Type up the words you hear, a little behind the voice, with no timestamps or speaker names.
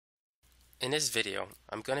In this video,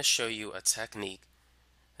 I'm going to show you a technique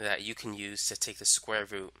that you can use to take the square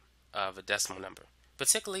root of a decimal number,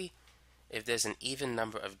 particularly if there's an even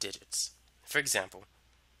number of digits. For example,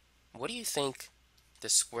 what do you think the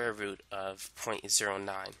square root of 0.09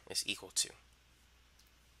 is equal to?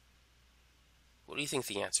 What do you think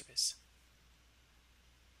the answer is?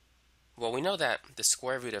 Well, we know that the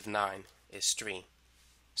square root of 9 is 3,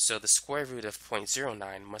 so the square root of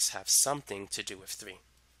 0.09 must have something to do with 3.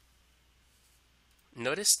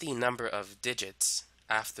 Notice the number of digits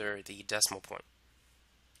after the decimal point.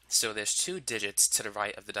 So there's 2 digits to the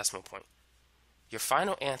right of the decimal point. Your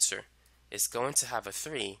final answer is going to have a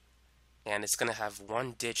 3, and it's going to have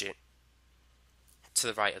 1 digit to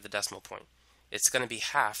the right of the decimal point. It's going to be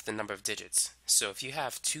half the number of digits. So if you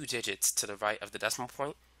have 2 digits to the right of the decimal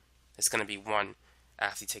point, it's going to be 1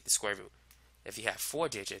 after you take the square root. If you have 4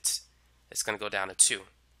 digits, it's going to go down to 2.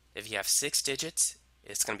 If you have 6 digits,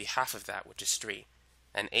 it's going to be half of that, which is 3.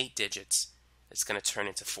 And 8 digits, it's going to turn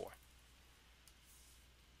into 4.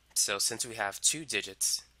 So since we have 2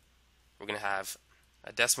 digits, we're going to have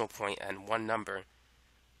a decimal point and 1 number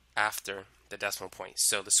after the decimal point.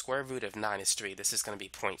 So the square root of 9 is 3. This is going to be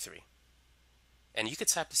 0.3. And you could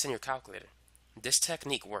type this in your calculator. This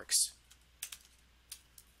technique works.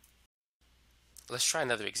 Let's try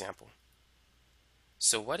another example.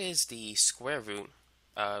 So what is the square root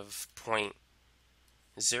of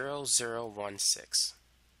 0.0016?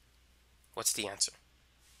 What's the answer?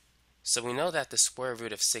 So we know that the square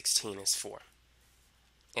root of 16 is 4.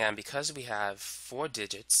 And because we have 4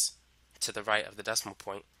 digits to the right of the decimal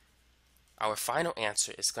point, our final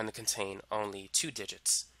answer is going to contain only 2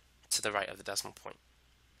 digits to the right of the decimal point.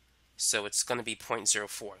 So it's going to be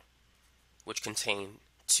 0.04, which contain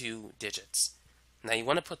 2 digits. Now you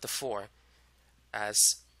want to put the 4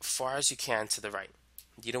 as far as you can to the right.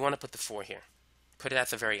 You don't want to put the 4 here. Put it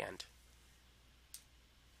at the very end.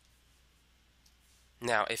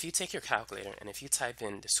 Now, if you take your calculator and if you type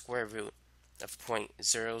in the square root of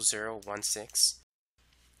 0.0016,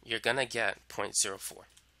 you're going to get 0.04.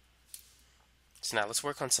 So now let's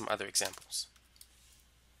work on some other examples.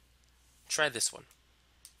 Try this one.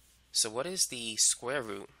 So what is the square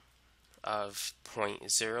root of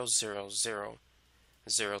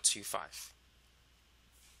 0.000025?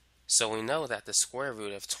 So we know that the square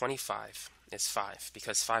root of 25 is 5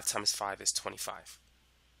 because 5 times 5 is 25.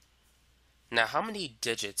 Now, how many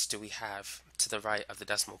digits do we have to the right of the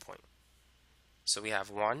decimal point? So we have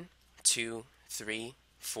 1, 2, 3,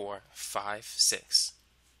 4, 5, 6.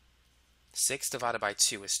 6 divided by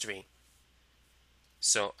 2 is 3.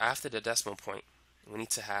 So after the decimal point, we need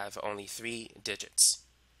to have only 3 digits.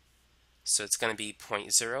 So it's going to be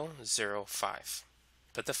 0.005.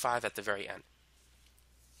 Put the 5 at the very end.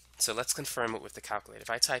 So let's confirm it with the calculator. If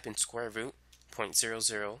I type in square root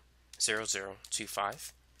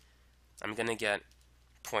 0.000025, I'm going to get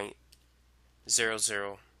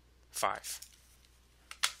 0.005.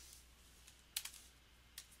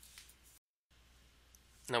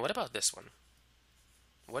 Now what about this one?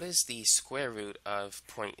 What is the square root of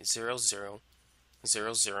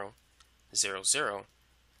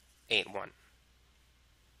 0.00000081?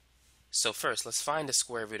 So first, let's find the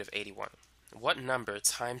square root of 81. What number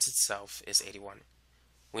times itself is 81?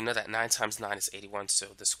 We know that 9 times 9 is 81,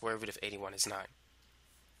 so the square root of 81 is 9.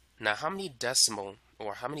 Now, how many decimal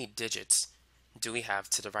or how many digits do we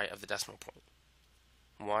have to the right of the decimal point?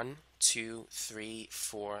 1, 2, 3,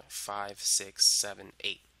 4, 5, 6, 7,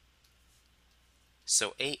 8.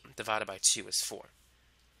 So 8 divided by 2 is 4.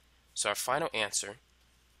 So our final answer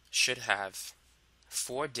should have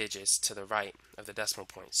 4 digits to the right of the decimal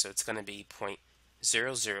point. So it's going to be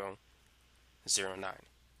 0.0009.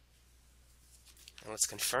 And let's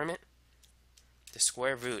confirm it. The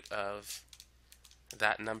square root of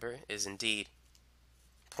that number is indeed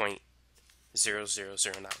 0.0009.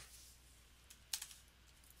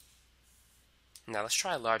 Now let's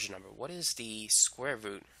try a larger number. What is the square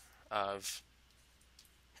root of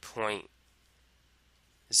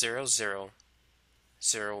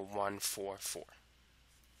 0.000144?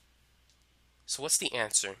 So what's the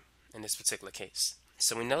answer in this particular case?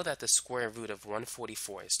 So we know that the square root of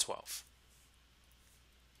 144 is 12.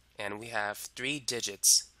 And we have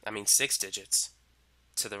 6 digits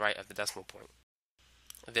to the right of the decimal point.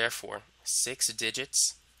 Therefore, 6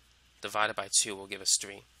 digits divided by 2 will give us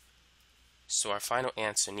 3. So our final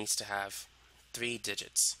answer needs to have 3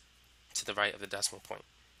 digits to the right of the decimal point.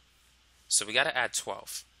 So we got to add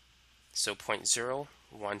 12. So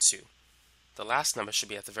 0.012. The last number should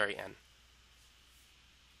be at the very end.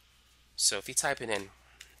 So if you type it in,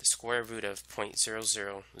 the square root of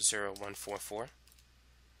 0.000144,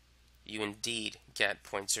 you indeed get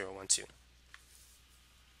 0.012.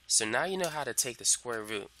 So now you know how to take the square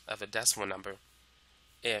root of a decimal number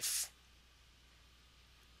if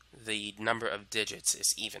the number of digits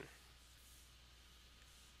is even.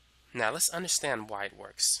 Now let's understand why it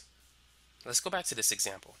works. Let's go back to this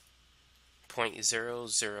example.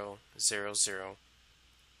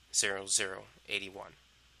 0.00000081.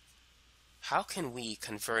 How can we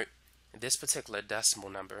convert this particular decimal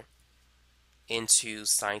number into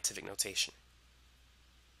scientific notation?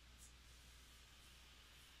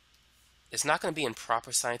 It's not going to be in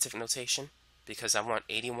proper scientific notation because I want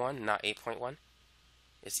 81, not 8.1.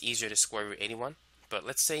 It's easier to square root 81. But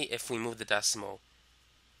let's say if we move the decimal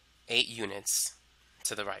 8 units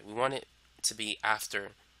to the right, we want it to be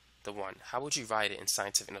after the 1. How would you write it in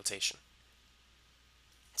scientific notation?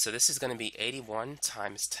 So this is going to be 81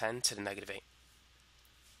 times 10 to the negative 8.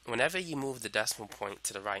 Whenever you move the decimal point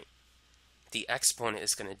to the right, the exponent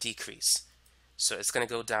is going to decrease. So it's going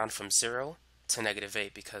to go down from 0 to negative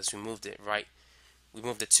 8 because we moved it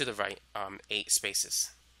to the right 8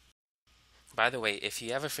 spaces. By the way, if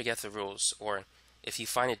you ever forget the rules, or if you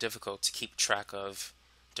find it difficult to keep track of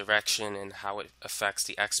direction and how it affects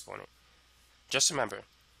the exponent, just remember,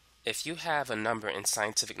 if you have a number in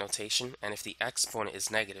scientific notation and if the exponent is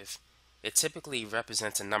negative, it typically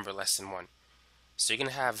represents a number less than 1. So you're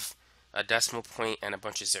going to have a decimal point and a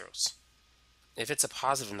bunch of zeros. If it's a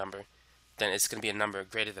positive number, then it's going to be a number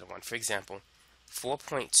greater than 1. For example,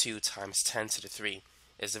 4.2 times 10 to the 3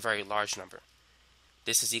 is a very large number.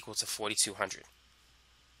 This is equal to 4,200.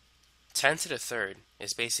 10 to the third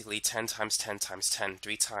is basically 10 times 10 times 10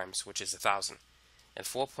 3 times, which is 1,000. And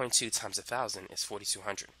 4.2 times 1,000 is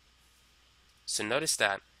 4,200. So notice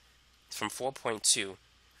that from 4.2,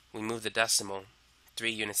 we move the decimal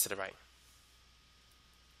 3 units to the right,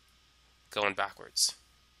 going backwards.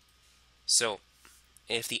 So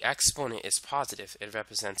if the exponent is positive, it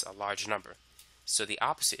represents a large number. So the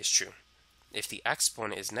opposite is true. If the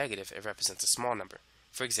exponent is negative, it represents a small number.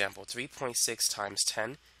 For example, 3.6 times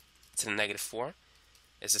 10 to the negative 4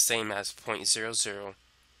 is the same as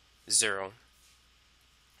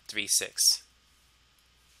 0.00036.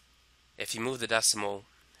 If you move the decimal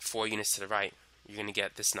 4 units to the right, you're going to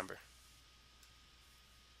get this number.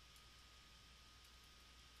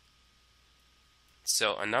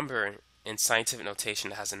 So a number in scientific notation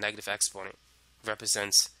that has a negative exponent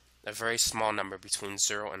represents a very small number between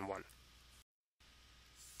 0 and 1.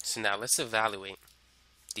 So now let's evaluate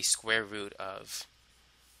the square root of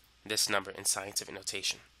this number in scientific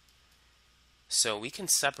notation. So we can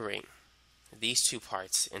separate these two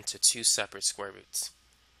parts into two separate square roots.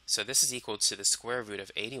 So this is equal to the square root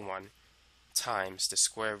of 81 times the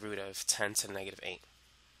square root of 10 to the negative 8.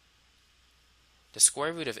 The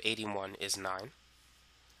square root of 81 is 9.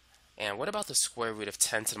 And what about the square root of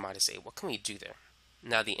 10 to the minus 8? What can we do there?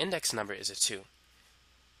 Now the index number is a 2.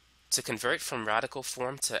 To convert from radical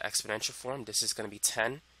form to exponential form, this is going to be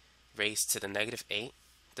 10 raised to the negative 8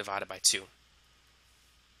 divided by 2.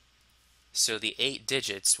 So the 8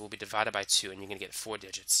 digits will be divided by 2, and you're going to get 4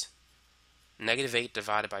 digits. Negative 8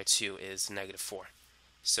 divided by 2 is negative 4.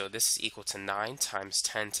 So this is equal to 9 times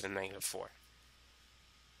 10 to the negative 4.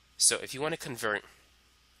 So if you want to convert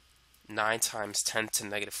 9 times 10 to the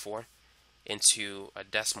negative 4 into a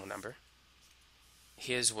decimal number,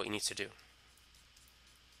 here's what you need to do.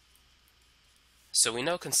 So we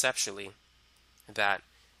know conceptually that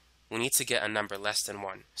we need to get a number less than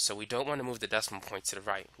 1. So we don't want to move the decimal point to the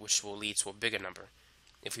right, which will lead to a bigger number.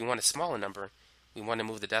 If we want a smaller number, we want to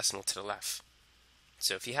move the decimal to the left.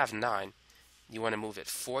 So if you have 9, you want to move it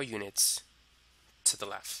 4 units to the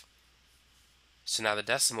left. So now the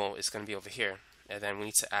decimal is going to be over here, and then we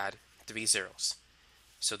need to add 3 zeros.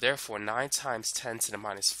 So therefore 9 times 10 to the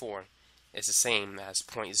minus 4 is the same as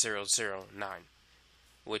 0.009,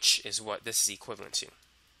 which is what this is equivalent to.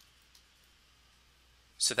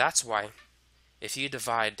 So that's why if you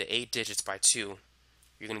divide the 8 digits by 2,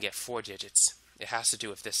 you're going to get 4 digits. It has to do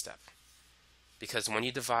with this step. Because when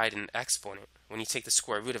you divide an exponent, when you take the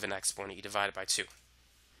square root of an exponent, you divide it by 2.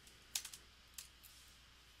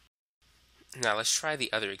 Now let's try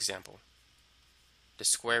the other example. The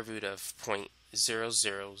square root of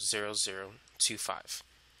 0.000025,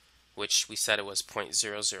 which we said it was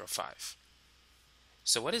 0.005.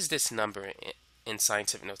 So what is this number in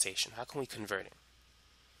scientific notation? How can we convert it?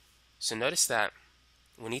 So notice that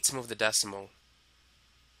we need to move the decimal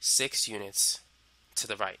 6 units to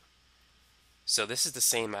the right. So this is the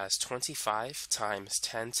same as 25 times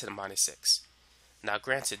 10 to the minus 6. Now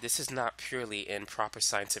granted, this is not purely in proper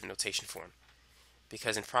scientific notation form,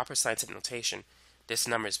 because in proper scientific notation, this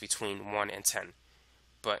number is between 1 and 10.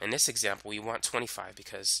 But in this example, we want 25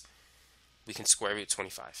 because we can square root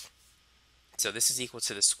 25. So this is equal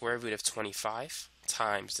to the square root of 25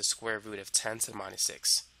 times the square root of 10 to the minus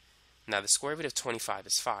 6. Now the square root of 25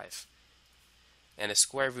 is 5. And the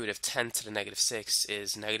square root of 10 to the negative 6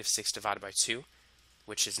 is negative 6 divided by 2,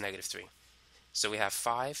 which is negative 3. So we have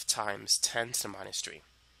 5 times 10 to the minus 3.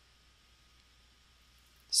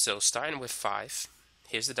 So starting with 5,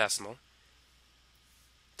 here's the decimal.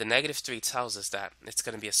 The negative 3 tells us that it's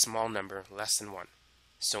going to be a small number less than 1.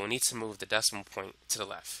 So we need to move the decimal point to the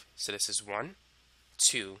left. So this is 1,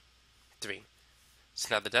 2, 3.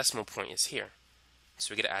 So now the decimal point is here.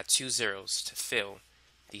 So we're going to add 2 zeros to fill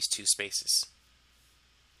these 2 spaces.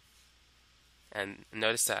 And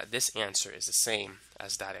notice that this answer is the same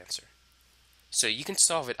as that answer. So you can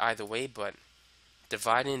solve it either way, but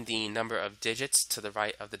dividing the number of digits to the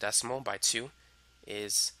right of the decimal by 2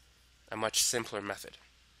 is a much simpler method.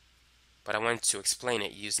 But I wanted to explain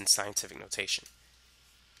it using scientific notation.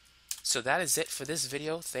 So that is it for this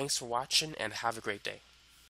video. Thanks for watching and have a great day.